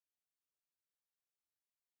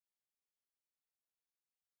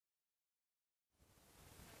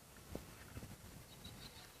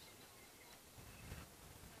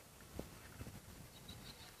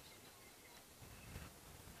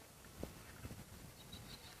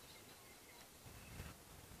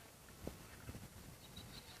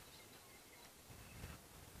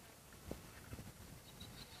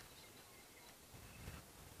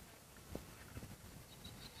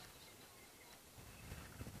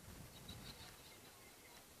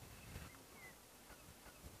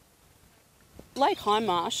Lake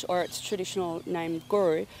Hindmarsh, or its traditional name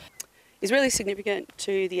Gurru, is really significant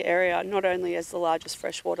to the area, not only as the largest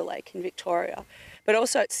freshwater lake in Victoria, but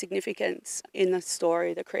also its significance in the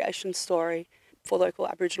story, the creation story for local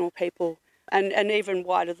Aboriginal people, and even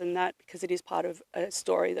wider than that, because it is part of a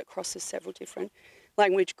story that crosses several different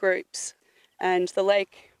language groups. And the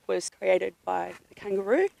lake was created by the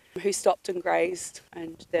kangaroo, who stopped and grazed,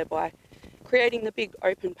 and thereby creating the big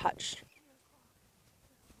open patch.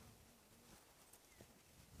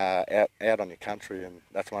 Out on your country, and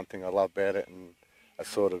that's one thing I love about it, and a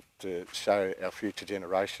sort of to show our future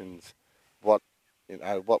generations what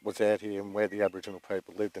was out here and where the Aboriginal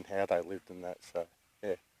people lived and how they lived and that. So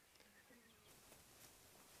yeah.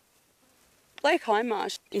 Lake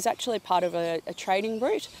Hindmarsh is actually part of a trading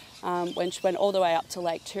route which went all the way up to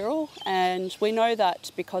Lake Tyrrell, and we know that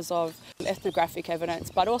because of ethnographic evidence,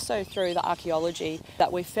 but also through the archaeology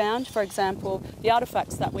that we found. For example, the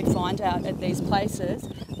artefacts that we find out at these places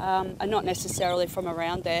are not necessarily from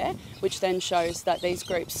around there, which then shows that these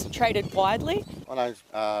groups traded widely. My name's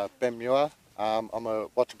Ben Muir. I'm a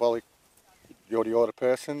Watchaboli Yorta Yorta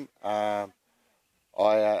person.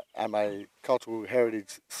 I am a cultural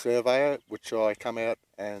heritage surveyor, which I come out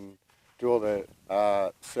and do all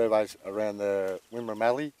the surveys around the Wimmera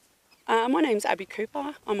Mallee. My name's Abby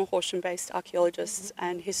Cooper. I'm a Horsham-based archaeologist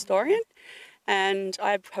and historian, and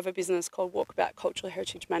I have a business called Walkabout Cultural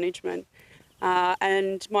Heritage Management.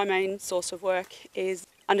 And my main source of work is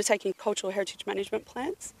undertaking cultural heritage management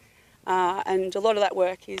plans, and a lot of that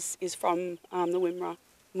work is from the Wimmera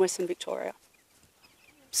in Western Victoria.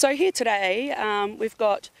 So here today we've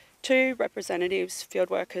got two representatives, field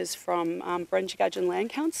workers from Berejiklian Land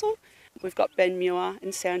Council. We've got Ben Muir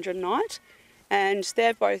and Sandra Knight, and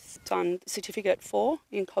they've both done Certificate 4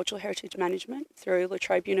 in Cultural Heritage Management through La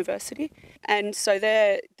Trobe University, and so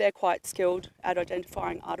they're quite skilled at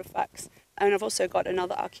identifying artefacts. And I've also got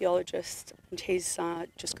another archaeologist, and he's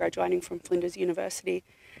just graduating from Flinders University.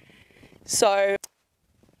 So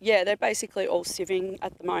yeah, they're basically all cieving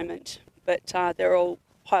at the moment, but they're all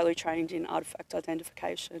highly trained in artefact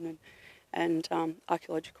identification and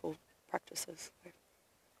archaeological practices.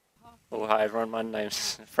 Well, hi everyone, my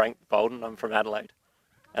name's Frank Bolden, I'm from Adelaide,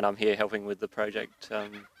 and I'm here helping with the project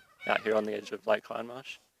out here on the edge of Lake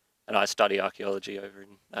Hindmarsh. And I study archaeology over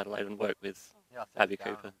in Adelaide and work with Abby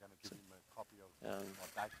Cooper. So,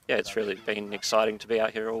 yeah, it's really been exciting to be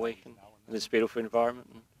out here all week in this beautiful environment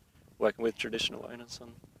and working with traditional owners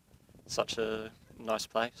on such a nice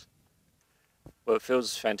place. Well, it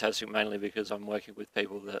feels fantastic mainly because I'm working with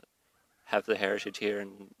people that have the heritage here,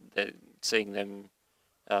 and they're seeing them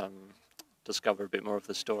discover a bit more of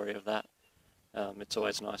the story of that. It's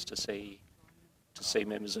always nice to see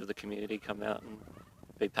members of the community come out and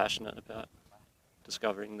be passionate about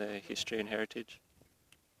discovering their history and heritage.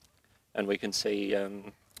 And we can see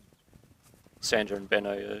Sandra and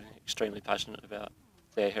Benno are extremely passionate about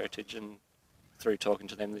their heritage, and through talking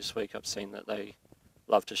to them this week I've seen that they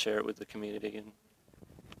love to share it with the community and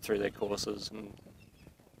through their courses, and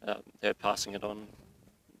they're passing it on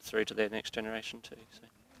through to their next generation too. So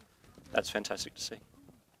that's fantastic to see.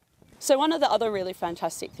 So one of the other really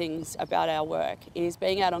fantastic things about our work is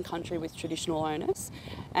being out on country with traditional owners,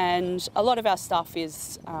 and a lot of our stuff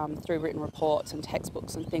is through written reports and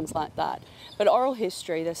textbooks and things like that. But oral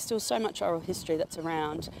history, there's still so much oral history that's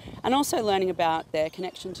around, and also learning about their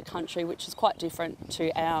connection to country, which is quite different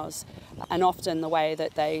to ours, and often the way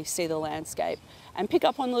that they see the landscape, and pick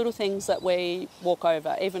up on little things that we walk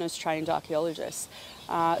over, even as trained archaeologists.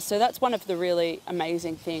 So that's one of the really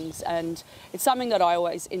amazing things, and it's something that I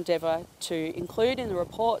always endeavour to include in the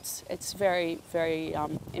reports. It's very, very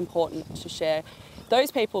important to share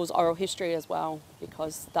those people's oral history as well,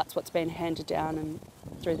 because that's what's been handed down and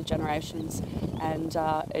through the generations, and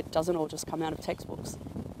it doesn't all just come out of textbooks.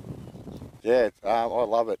 Yeah, I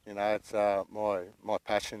love it. You know, it's my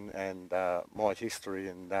passion and my history,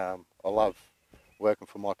 and I love working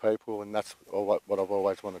for my people, and that's what I've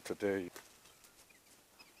always wanted to do.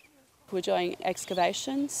 We're doing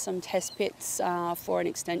excavations, some test pits for an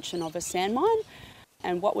extension of a sand mine,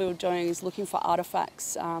 and what we were doing is looking for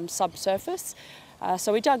artefacts subsurface.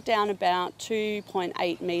 So we dug down about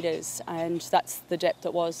 2.8 metres, and that's the depth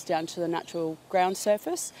it was down to the natural ground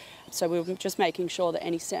surface. So we were just making sure that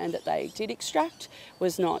any sand that they did extract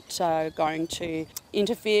was not going to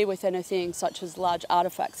interfere with anything such as large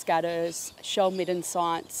artefact scatters, shell midden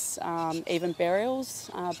sites, even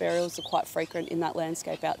burials. Burials are quite frequent in that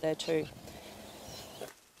landscape out there too.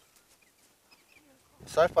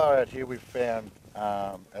 So far out here we've found,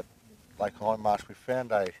 at Lake Hindmarsh, we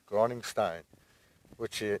found a grinding stone,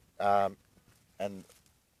 which is, an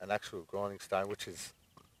actual grinding stone, which is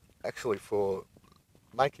actually for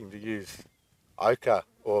making to use ochre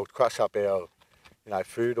or crush up our,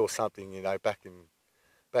 food or something, back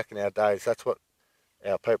in our days. That's what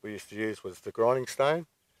our people used to use, was the grinding stone.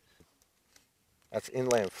 That's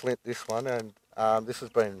inland flint, this one, and this has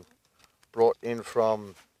been brought in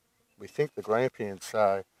from, we think, the Grampians.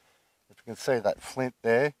 So if you can see that flint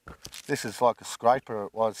there, this is like a scraper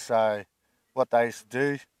it was. So what they used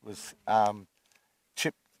to do was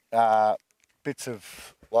chip bits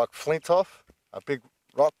of like flint off, a big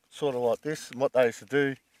rock sort of like this, and what they used to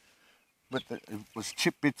do was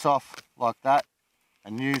chip bits off like that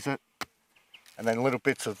and use it, and then little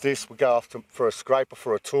bits of this would go off for a scraper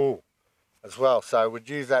for a tool as well. So we'd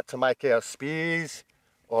use that to make our spears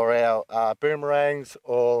or our boomerangs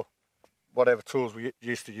or whatever tools we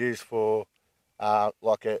used to use for out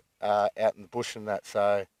in the bush and that.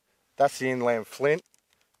 So that's the inland flint,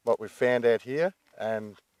 what we found out here.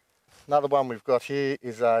 And another one we've got here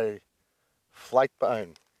is a flake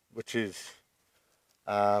bone, which is,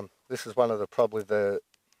 this is one of probably the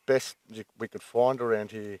best we could find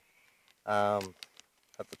around here at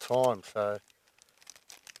the time. So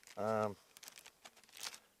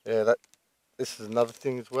yeah, this is another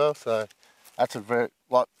thing as well. So that's a very,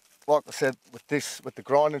 like I said, with the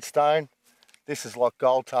grinding stone, this is like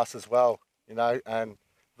gold to us as well, and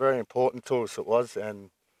very important to us it was. And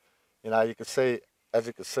you can see, as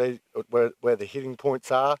you can see, where the hitting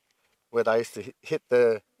points are, where they used to hit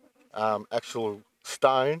the actual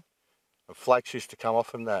stone, and flakes used to come off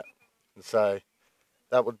from that. And so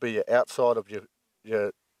that would be your outside of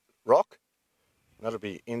your rock, and that'll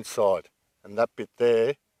be inside, and that bit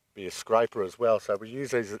there be a scraper as well. So we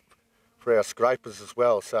use these for our scrapers as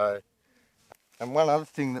well. So, and one other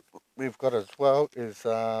thing that we've got as well is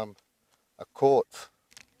a quartz.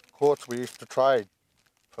 Quartz we used to trade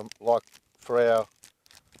for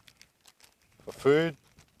food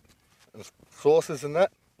and sauces and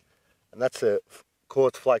that, and that's a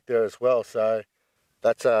quartz flake there as well. So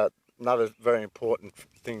that's another very important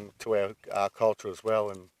thing to our culture as well,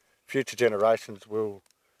 and future generations will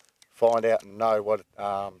find out and know what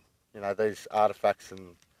these artefacts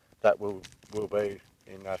and that will be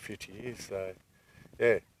in future years. So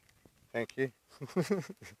yeah, thank you.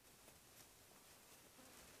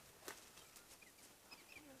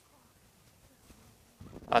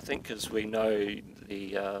 I think as we know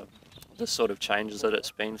the sort of changes that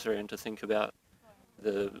it's been through, and to think about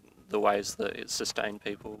the ways that it sustained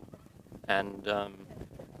people, and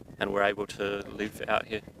we're able to live out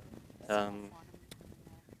here,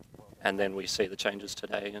 and then we see the changes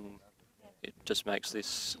today, and it just makes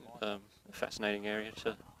this a fascinating area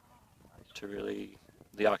to really,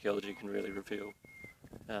 the archaeology can really reveal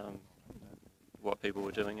what people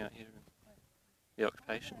were doing out here, the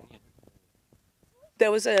occupation. Yeah.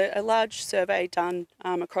 There was a large survey done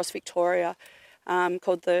across Victoria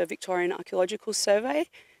called the Victorian Archaeological Survey.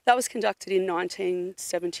 That was conducted in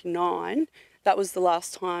 1979. That was the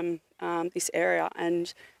last time this area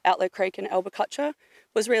and Outlet Creek and Albocutcha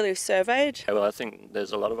was really surveyed. Well, I think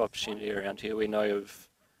there's a lot of opportunity around here. We know of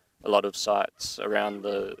a lot of sites around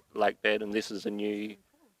the lake bed, and this is a new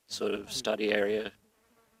sort of study area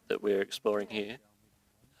that we're exploring here.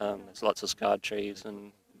 There's lots of scarred trees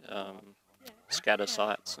and scatter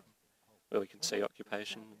sites where we can see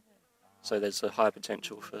occupation. So there's a high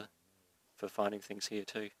potential for finding things here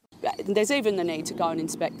too. There's even the need to go and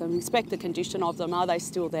inspect them, inspect the condition of them. Are they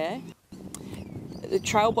still there? The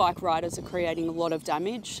trail bike riders are creating a lot of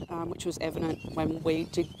damage, which was evident when we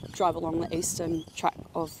did drive along the eastern track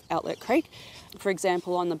of Outlet Creek. For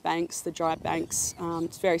example, on the banks, the dry banks,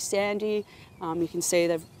 it's very sandy. You can see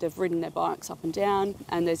they've ridden their bikes up and down,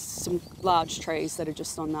 and there's some large trees that are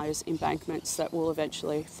just on those embankments that will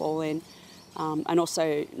eventually fall in, and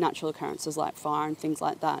also natural occurrences like fire and things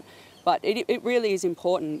like that. But it really is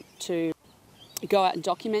important to go out and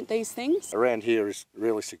document these things. Around here is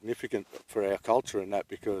really significant for our culture and that,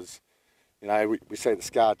 because we see the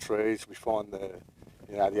scarred trees, we find the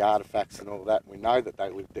artefacts and all that, and we know that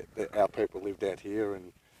our people lived out here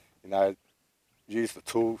and used the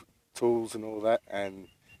tools and all that, and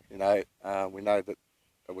we know that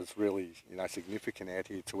it was really significant out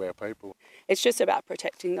here to our people. It's just about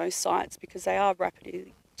protecting those sites because they are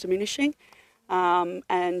rapidly diminishing,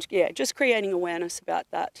 and yeah, just creating awareness about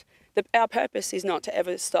that. Our purpose is not to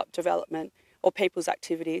ever stop development or people's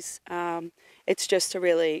activities. It's just to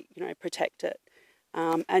really, protect it,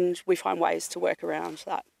 and we find ways to work around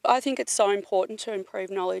that. I think it's so important to improve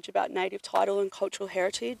knowledge about native title and cultural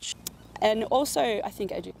heritage. And also, I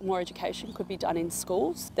think more education could be done in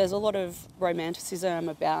schools. There's a lot of romanticism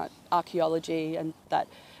about archaeology, and that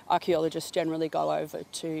archaeologists generally go over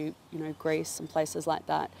to, Greece and places like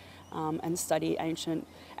that. and study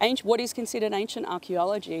what is considered ancient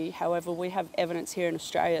archaeology. However, we have evidence here in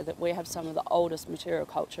Australia that we have some of the oldest material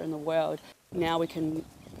culture in the world. Now we can,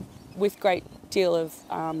 with great deal of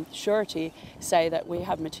surety, say that we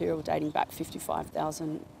have material dating back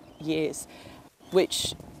 55,000 years,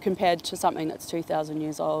 which compared to something that's 2,000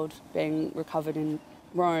 years old being recovered in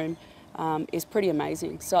Rome is pretty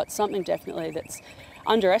amazing. So it's something definitely that's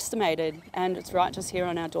underestimated, and it's right just here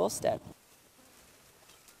on our doorstep.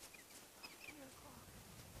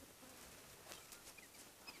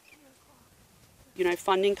 You know,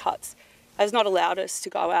 funding cuts has not allowed us to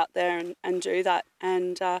go out there and do that.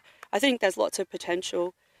 And I think there's lots of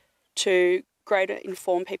potential to greater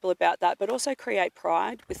inform people about that, but also create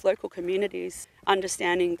pride with local communities,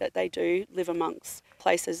 understanding that they do live amongst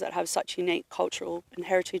places that have such unique cultural and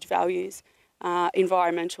heritage values,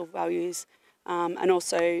 environmental values, and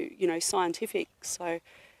also, you know, scientific. So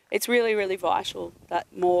it's really, really vital that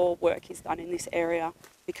more work is done in this area,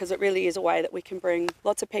 because it really is a way that we can bring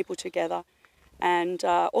lots of people together and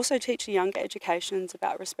also teach the younger educations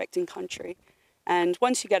about respecting country. And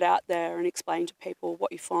once you get out there and explain to people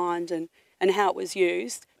what you find and how it was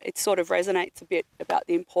used, it sort of resonates a bit about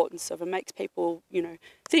the importance of it, makes people, you know,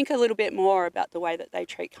 think a little bit more about the way that they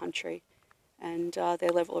treat country and their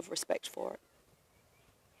level of respect for it.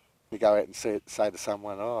 You go out and say to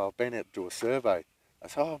someone, oh, I've been out to do a survey. I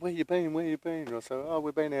say, oh, where you been? Where you been? And I say, oh,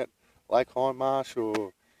 we've been out Lake Hindmarsh,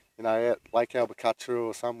 or, you know, out Lake Albuquerque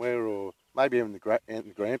or somewhere, or maybe even out in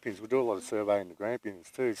the Grampians. We do a lot of surveying in the Grampians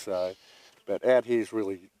too. So, but out here is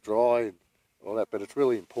really dry and all that. But it's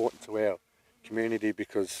really important to our community,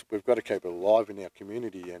 because we've got to keep it alive in our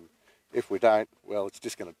community. And if we don't, well, it's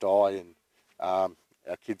just going to die, and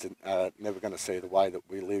our kids are never going to see the way that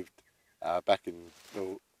we lived back in,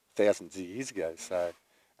 well, thousands of years ago. So,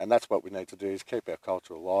 and that's what we need to do, is keep our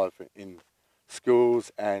culture alive in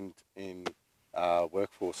schools and in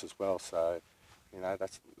workforce as well. So, you know,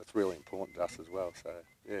 that's really important to us as well. So,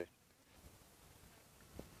 yeah.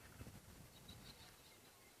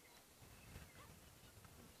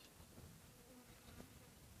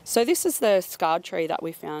 So this is the scarred tree that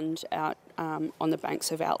we found out on the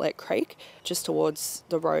banks of Outlet Creek, just towards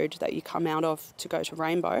the road that you come out of to go to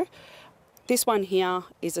Rainbow. This one here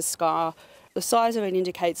is a scar. The size of it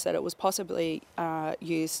indicates that it was possibly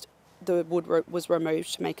used, the wood was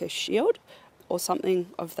removed to make a shield or something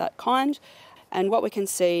of that kind. And what we can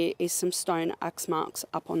see is some stone axe marks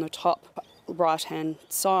up on the top right-hand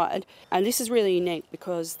side. And this is really unique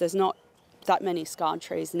because there's not that many scarred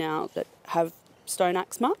trees now that have stone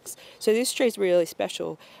axe marks. So this tree is really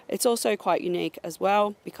special. It's also quite unique as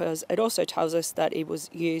well because it also tells us that it was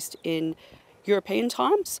used in European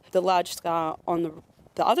times. The large scar on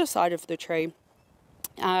the other side of the tree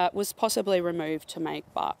was possibly removed to make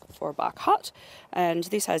bark for a bark hut, and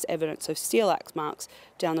this has evidence of steel axe marks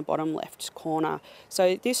down the bottom left corner.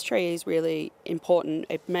 So this tree is really important.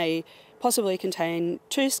 It may possibly contain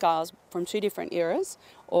two scars from two different eras,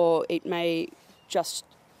 or it may just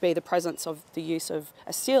be the presence of the use of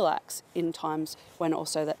a steel axe in times when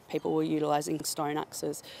also that people were utilising stone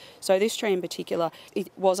axes. So this tree in particular,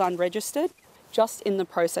 it was unregistered, just in the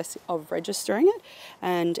process of registering it,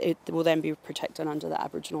 and it will then be protected under the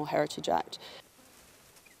Aboriginal Heritage Act.